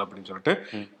கோளாறுகள் அப்படின்னு சொல்லிட்டு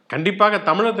கண்டிப்பாக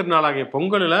தமிழர் திருநாளாகிய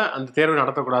பொங்கலில் அந்த தேர்வு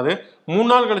நடத்தக்கூடாது. 3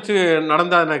 நாள் கழிச்சு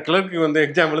நடந்த கிளர்க்கு வந்து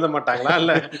எக்ஸாம் எழுத மாட்டாங்களா,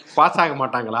 இல்ல பாஸ் ஆக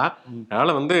மாட்டாங்களா?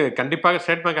 அதனால வந்து கண்டிப்பாக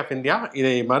ஸ்டேட் பேங்க் ஆஃப் இந்தியா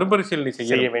இதை மறுபரிசீலனை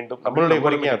செய்ய வேண்டும். நம்மளுடைய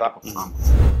கோரிக்கை அதான்.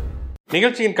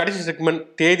 நிகழ்ச்சியின் கடைசி செக்மெண்ட்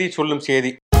தேதி சொல்லும்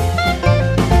செய்தி.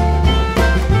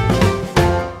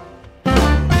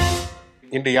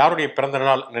 இன்று யாருடைய பிறந்த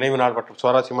நாள், நினைவு நாள் மற்றும்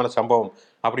சுவாரஸ்யமான சம்பவம்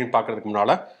அப்படின்னு பார்க்கறதுக்கு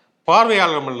முன்னால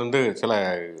பார்வையாளர்களிலிருந்து சில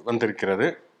வந்திருக்கிறது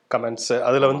கமெண்ட்ஸ்.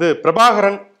 அதுல வந்து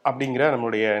பிரபாகரன் அப்படிங்கிற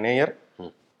நம்மளுடைய நேயர்,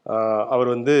 அவர்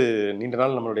வந்து நீண்ட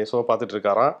நாள் நம்மளுடைய ஷோ பார்த்துட்டு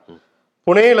இருக்காராம்.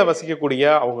 புனேல வசிக்கக்கூடிய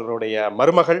அவங்களுடைய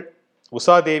மருமகள்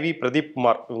உஷாதேவி பிரதீப்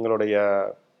குமார், இவங்களுடைய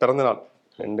பிறந்தநாள்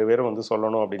 2 பேரும் வந்து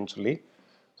சொல்லணும் அப்படின்னு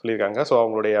சொல்லியிருக்காங்க. ஸோ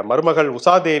அவங்களுடைய மருமகள்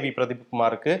உஷாதேவி பிரதீப்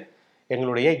குமாருக்கு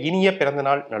எங்களுடைய இனிய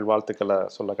பிறந்தநாள் நல்வாழ்த்துக்களை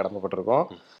சொல்ல கடமைப்பட்டிருக்கோம்.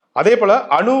 அதே போல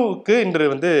அணுவுக்கு இன்று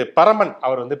வந்து பரமன்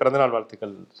அவர் வந்து பிறந்தநாள்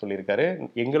வாழ்த்துக்கள் சொல்லியிருக்காரு.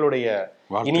 எங்களுடைய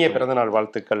இனிய பிறந்தநாள்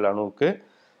வாழ்த்துக்கள் அணுவுக்கு.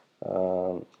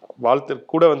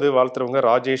 கூட வந்து வாழ்த்துறவங்க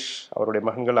ராஜேஷ், அவருடைய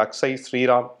மகன்கள் அக்ஷய்,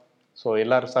 ஸ்ரீராம். ஸோ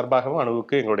எல்லாரும் சார்பாகவும்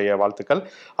அணுவுக்கு எங்களுடைய வாழ்த்துக்கள்.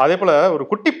 அதே போல ஒரு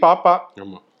குட்டி பாப்பா,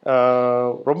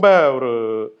 ரொம்ப ஒரு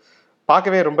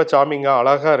பார்க்கவே ரொம்ப சாமிங்கா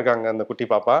அழகா இருக்காங்க அந்த குட்டி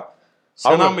பாப்பா,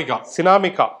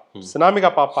 சினாமிகா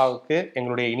பாப்பாவுக்கு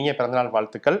எங்களுடைய இனிய பிறந்தநாள்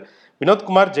வாழ்த்துக்கள்.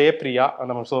 வினோத்குமார் ஜெயப்பிரியா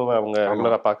நம்ம ஷோவை அவங்க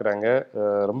ரெகுலரா பாக்குறாங்க.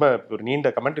 ரொம்ப ஒரு நீண்ட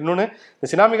கமெண்ட். இன்னொன்னு, இந்த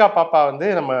சினாமிகா பாப்பா வந்து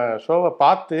நம்ம ஷோவை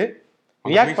பார்த்து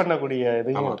ரியாக்ட் பண்ணக்கூடிய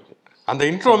இதையும் இருக்கு. அந்த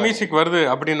இன்ட்ரோ மியூசிக் வருது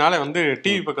அப்படின்னாலே வந்து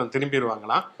டிவி பக்கம்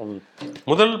திரும்பிடுவாங்களாம்.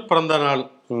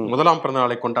 முதலாம் பிறந்த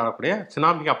நாளை கொண்டாடக்கூடிய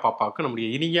சினாமிகா பாப்பாவுக்கு நம்முடைய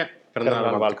இனிய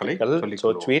பிறந்தநாள் வாழ்த்துக்களை.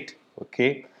 ஓகே,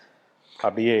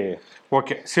 அப்படியே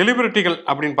ஓகே. செலிபிரிட்டிகள்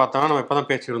அப்படின்னு பார்த்தோம்னா நம்ம இப்பதான்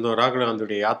பேசியிருந்தோம் ராகுல்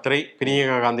காந்தியுடைய யாத்திரை,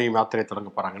 பிரியங்கா காந்தியும் யாத்திரை தொடங்க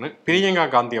போறாங்கன்னு. பிரியங்கா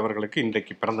காந்தி அவர்களுக்கு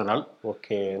இன்றைக்கு பிறந்த நாள்.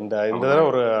 ஓகே, இந்த தடவை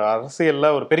ஒரு அரசியல்ல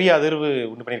ஒரு பெரிய அதிர்வு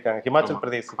உண்டு பண்ணியிருக்காங்க. ஹிமாச்சல்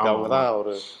பிரதேசத்துக்கு அவங்க தான்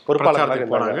ஒரு பொறுப்பாளராக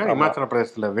போனாங்க. இமாச்சல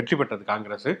பிரதேசத்துல வெற்றி பெற்றது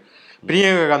காங்கிரஸ்.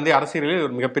 பிரியங்கா காந்தி அரசியலில்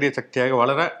ஒரு மிகப்பெரிய சக்தியாக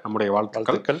வளர நம்முடைய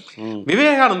வாழ்த்துக்கள்.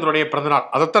 விவேகானந்தருடைய பிறந்தநாள்,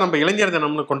 அதைத்தான் நம்ம இளைஞர்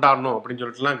தினம்னு கொண்டாடணும் அப்படின்னு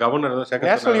சொல்லிட்டுலாம் கவர்னர்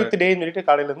நேஷனல் யூத் டேன்னு சொல்லிட்டு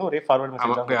காலையில இருந்து ஒரே ஃபார்வர்ட்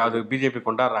மெசேஜ் அது பிஜேபி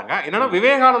கொண்டாடுறாங்க. என்னன்னா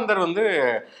விவேகானந்தர் வந்து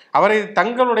அவரை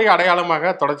தங்களுடைய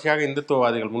அடையாளமாக தொடர்ச்சியாக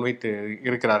இந்துத்துவவாதிகள் முன்வைத்து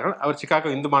இருக்கிறார்கள். அவர்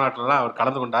சிகாகோ இந்து மாநாட்டில் அவர்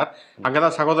கலந்து கொண்டார்.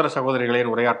 அங்கதான் சகோதர சகோதரிகளே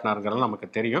உரையாற்றினார்கள் நமக்கு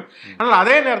தெரியும். ஆனால்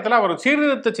அதே நேரத்தில் அவர்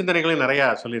சீர்திருத்த சிந்தனைகளையும்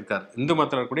நிறைய சொல்லியிருக்கார். இந்து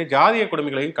மதத்தில் இருக்கக்கூடிய ஜாதிய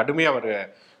கொடுமைகளையும் கடுமையாக அவர்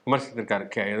விமர்சித்திருக்காரு.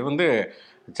 இது வந்து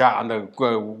அந்த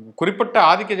குறிப்பிட்ட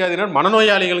ஆதிக்க ஜாதியினர்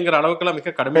மனநோயாளிகள்ங்கிற அளவுக்குலாம்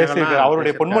மிக கடுமையாக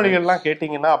அவருடைய பொன்மொழிகள்லாம்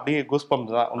கேட்டீங்கன்னா அப்படியே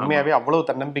கூஸ்பம்ஸ் தான். உண்மையாவே அவ்வளவு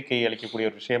தன்னம்பிக்கை அளிக்கக்கூடிய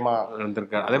ஒரு விஷயமா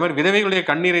இருந்திருக்காரு. அதே மாதிரி விதவைகளுடைய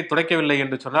கண்ணீரை துடைக்கவில்லை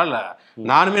என்று சொன்னால்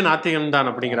நானுமே நாத்திகன்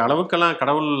தான் அப்படிங்கிற அளவுக்கெல்லாம்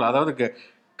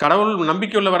கடவுள்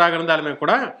நம்பிக்கை உள்ளவராக இருந்தாலுமே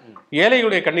கூட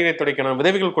ஏழைகளுடைய கண்ணீரை துடைக்கணும்,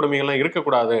 விதவைகள் கொடுமைகள்லாம்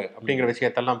இருக்கக்கூடாது அப்படிங்கிற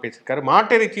விஷயத்தெல்லாம் பேசியிருக்காரு.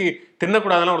 மாட்டிறைச்சி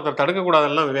தின்னக்கூடாதெல்லாம் ஒருத்தர்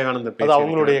தடுக்கக்கூடாதெல்லாம் விவேகானந்தர் பேசி,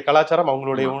 அவங்களுடைய கலாச்சாரம்,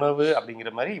 அவங்களுடைய உணவு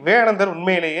அப்படிங்கிற மாதிரி விவேகானந்தர்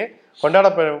உண்மையிலேயே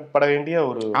கொண்டாடப்பட வேண்டிய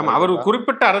ஒரு அவர்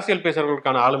குறிப்பிட்ட அரசியல்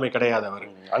பேசுறவர்களுக்கான ஆளுமை கிடையாது, அவர்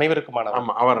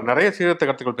அனைவருக்குமான. அவர் நிறைய சீர்திருத்த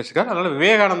கருத்துக்கள் பேசியிருக்காரு. அதனால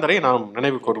விவேகானந்தரை நாம்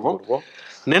நினைவு கூறுவோம்.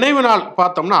 நினைவு நாள்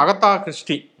பார்த்தோம்னா அகதா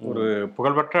கிறிஸ்டி, ஒரு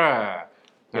புகழ்பெற்ற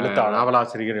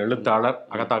நாவலாசிரியர், எழுத்தாளர்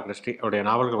அகதா கிறிஸ்டி. அவருடைய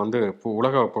நாவல்கள் வந்து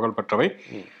உலக புகழ்பெற்றவை.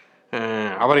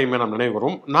 அவரையுமே நாம் நினைவு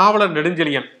கூறுவோம். நாவலர்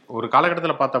நெடுஞ்செழியன் ஒரு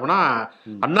காலகட்டத்தில் பார்த்தோம்னா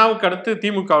அண்ணாவுக்கு அடுத்து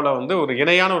திமுகவில் வந்து ஒரு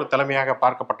இணையான ஒரு தலைமையாக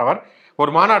பார்க்கப்பட்டவர்.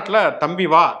 ஒரு மாநாட்டில் தம்பி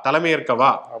வா, தலைமையேற்க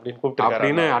வா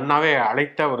அப்படின்னு அண்ணாவே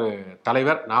அழைத்த ஒரு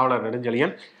தலைவர் நாவலர்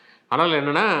நெடுஞ்செழியன். ஆனால்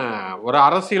என்னன்னா, ஒரு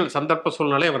அரசியல் சந்தர்ப்ப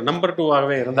சூழ்நிலை அவர் நம்பர்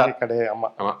 2வாகவே இருந்தார்.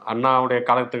 அண்ணாவுடைய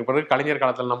காலத்துக்கு பிறகு கலைஞர்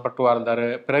காலத்தில் நம்பர் 2வா இருந்தார்.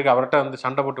 பிறகு அவர்கிட்ட வந்து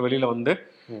சண்டை போட்டு வெளியில வந்து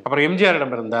அப்புறம்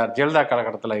எம்ஜிஆரிடம் இருந்தார், ஜெயலலிதா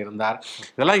காலகட்டத்தில் இருந்தார்.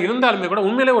 இதெல்லாம் இருந்தாலுமே கூட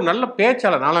உண்மையிலே ஒரு நல்ல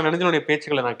பேச்சாளர். நான் நெடுஞ்செழியனுடைய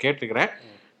பேச்சுக்களை நான் கேட்டுக்கிறேன்.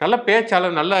 நல்ல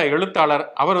பேச்சாளர், நல்ல எழுத்தாளர்.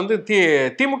 அவர் வந்து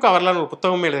திமுக வரலான்னு ஒரு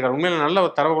புத்தகமே எழுதுகிறார். உண்மையில நல்ல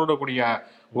ஒரு தரவுகளுடைய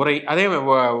உரை, அதே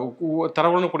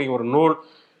தரவுகளுடைய ஒரு நூல்.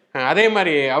 அதே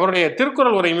மாதிரி அவருடைய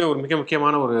திருக்குறள் உரையுமே ஒரு மிக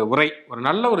முக்கியமான ஒரு உரை, ஒரு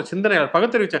நல்ல ஒரு சிந்தனையாளர்,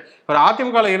 பகுத்தறிவு. அவர்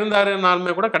அதிமுகவில்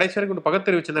இருந்தாருனாலுமே கூட கடைசி வரைக்கும் ஒரு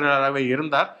பகுத்தறிவு சிந்தனையாளராகவே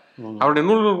இருந்தார். அவருடைய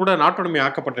நூல்கள் கூட நாட்டுடைமை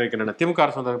ஆக்கப்பட்டிருக்கின்றன. திமுக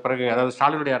அரசு வந்த பிறகு, அதாவது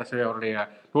ஸ்டாலினுடைய அரசு அவருடைய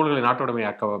நூல்களை நாட்டுடைமை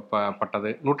ஆக்கப்பட்டது.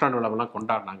 நூற்றாண்டு விழாவெல்லாம்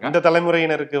கொண்டாடினாங்க. இந்த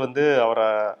தலைமுறையினருக்கு வந்து அவரை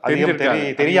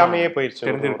தெரியாமையே போயிடுச்சு,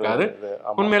 தெரிஞ்சிருக்காது.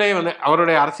 உண்மையிலேயே வந்து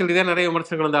அவருடைய அரசியல் ரீதியாக நிறைய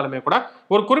விமர்சனங்கள் இருந்தாலுமே கூட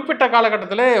ஒரு குறிப்பிட்ட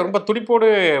காலகட்டத்திலே ரொம்ப துடிப்போடு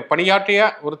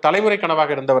பணியாற்றிய ஒரு தலைமுறை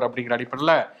கனவாக இருந்தவர் அப்படிங்கிற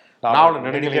அடிப்படையில் நாவலர்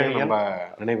நெடுஞ்செழியன் நம்ம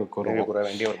நினைவு கூற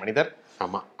வேண்டிய ஒரு மனிதர்.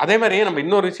 ஆமா. அதே மாதிரி நம்ம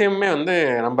இன்னொரு விஷயமே வந்து,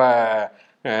 நம்ம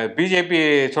பிஜேபி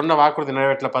சொன்ன வாக்குறுதி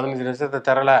நிறைவேற்றல, 15 லட்சத்தை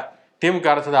தரல, திமுக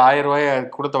அரசு 1000 ரூபாய்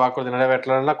கொடுத்த வாக்குறுதி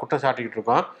நிறைவேற்றலாம் குற்றம் சாட்டிக்கிட்டு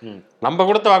இருக்கோம். நம்ம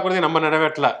கொடுத்த வாக்குறுதி நம்ம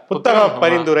நிறைவேற்றல. புத்தக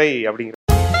பரிந்துரை அப்படிங்கிற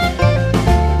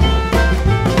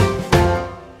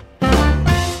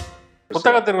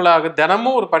புத்தக திருவிழாவுக்கு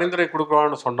தினமும் ஒரு பரிந்துரை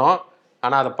கொடுக்குறோம்னு சொன்னோம்.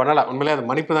 ஆனா அதை பண்ணல. உண்மையிலே அது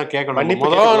மன்னிப்பு தான் கேட்கணும்.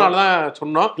 முதல் நாள் தான்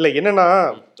சொன்னோம். இல்ல என்னன்னா,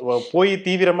 போய்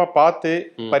தீவிரமா பார்த்து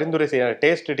பரிந்துரை செய்ய,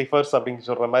 டேஸ்ட் டிஃபர்ஸ் அப்படின்னு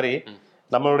சொல்ற மாதிரி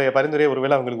நம்மளுடைய பரிந்துரை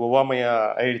ஒருவேளை அவங்களுக்கு ஒவ்வாமையா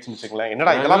ஆயிடுச்சுன்னு வச்சுக்கலாம்.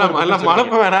 என்னடா இதெல்லாம்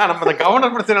மறப்பு வேணாம், நம்ம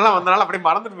கவர்னர் பிரச்சனை எல்லாம் வந்தனால அப்படியே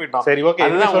மறந்துட்டு போயிட்டோம். சரி, ஓகே,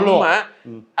 அதுதான் சொல்லுவோம்.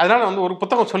 அதனால வந்து ஒரு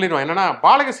புத்தகம் சொல்லிடுவோம். என்னன்னா,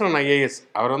 பாலகிருஷ்ணன் IAS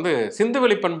அவர் வந்து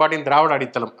சிந்துவெளி பண்பாட்டின் திராவிட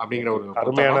அடித்தளம் அப்படிங்கிற ஒரு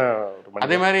அருமையான இருக்கு.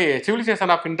 அதே மாதிரி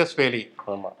சிவிலைசேஷன் ஆஃப் இண்டஸ் வேலி,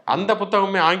 அந்த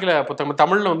புத்தகமே ஆங்கில புத்தகம்,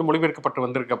 தமிழ்ல வந்து மொழிபெயர்க்கப்பட்டு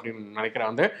வந்திருக்கு அப்படின்னு நினைக்கிறேன்.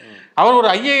 வந்து அவர் ஒரு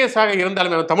ஐஏஎஸ் ஆக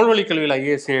இருந்தாலுமே, தமிழ் வழி கல்வியில்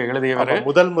ஐஏஎஸ் எழுதியவர்,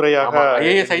 முதல் முறையாக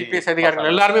ஐஏஎஸ் ஐபிஎஸ்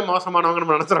அதிகாரிகள் எல்லாருமே மோசமானவங்க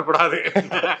நம்ம நினைச்சிடக்கூடாது.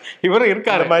 இவரும்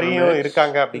இருக்காரு, மாதிரியும்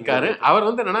இருக்காங்க அப்படிங்காரு. அவர்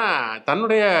வந்து என்னன்னா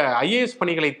தன்னுடைய ஐஏஎஸ்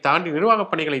பணிகளை தாண்டி, நிர்வாக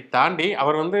பணிகளை தாண்டி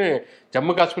அவர் வந்து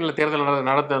ஜம்மு காஷ்மீர்ல தேர்தல்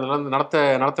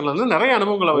நடத்துறது நிறைய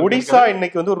அனுபவங்கள். ஒடிசா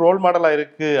இன்னைக்கு வந்து ஒரு ரோல் மாடலா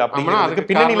இருக்கு அப்படின்னா அதுக்கு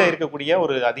பின்னணியில இருக்கக்கூடிய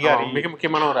ஒரு அதிகாரி, மிக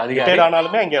முக்கியமான ஒரு அதிகாரி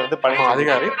ஆனாலுமே அங்க வந்து பணி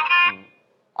அதிகாரி.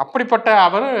 அப்படிப்பட்ட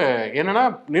அவர் என்னன்னா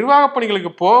நிர்வாக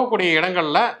பணிகளுக்கு போகக்கூடிய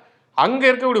இடங்கள்ல அங்க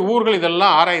இருக்கக்கூடிய ஊர்கள்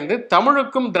இதெல்லாம் ஆராய்ந்து,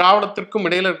 தமிழுக்கும் திராவிடத்திற்கும்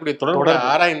இடையில இருக்கக்கூடிய தொடர்பு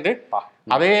ஆராய்ந்து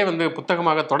அதே வந்து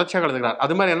புத்தகமாக தொடர்ச்சியாக எழுதுகிறார்.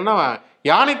 அது மாதிரி என்னன்னா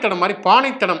யானைத்தடம் மாதிரி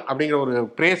பானைத்தடம் அப்படிங்கிற ஒரு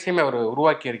பிரேசியமே அவர்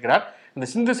உருவாக்கி இருக்கிறார். இந்த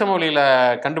சிந்து சமவெளியில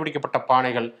கண்டுபிடிக்கப்பட்ட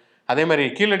பானைகள், அதே மாதிரி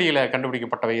கீழடியில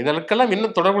கண்டுபிடிக்கப்பட்டவை, இதற்கெல்லாம்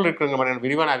இன்னும் தொடர்புகள் இருக்கிற மாதிரியான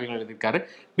விரிவான ஆய்வுகள் எழுதியிருக்காரு.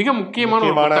 மிக முக்கியமான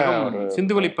ஒரு புத்தகம்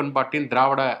சிந்துவெளி பண்பாட்டின்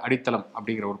திராவிட அடித்தளம்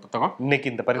அப்படிங்கிற ஒரு புத்தகம். இன்னைக்கு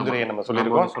இந்த பரிந்துரையை நம்ம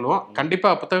சொல்லுவோம்.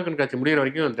 கண்டிப்பா புத்தக கண்காட்சி முடிகிற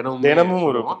வரைக்கும் தினமும்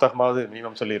ஒரு புத்தகமாவது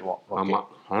சொல்லிடுவோம். ஆமா,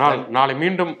 ஆனால் நாளை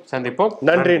மீண்டும் சந்திப்போம்.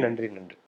 நன்றி.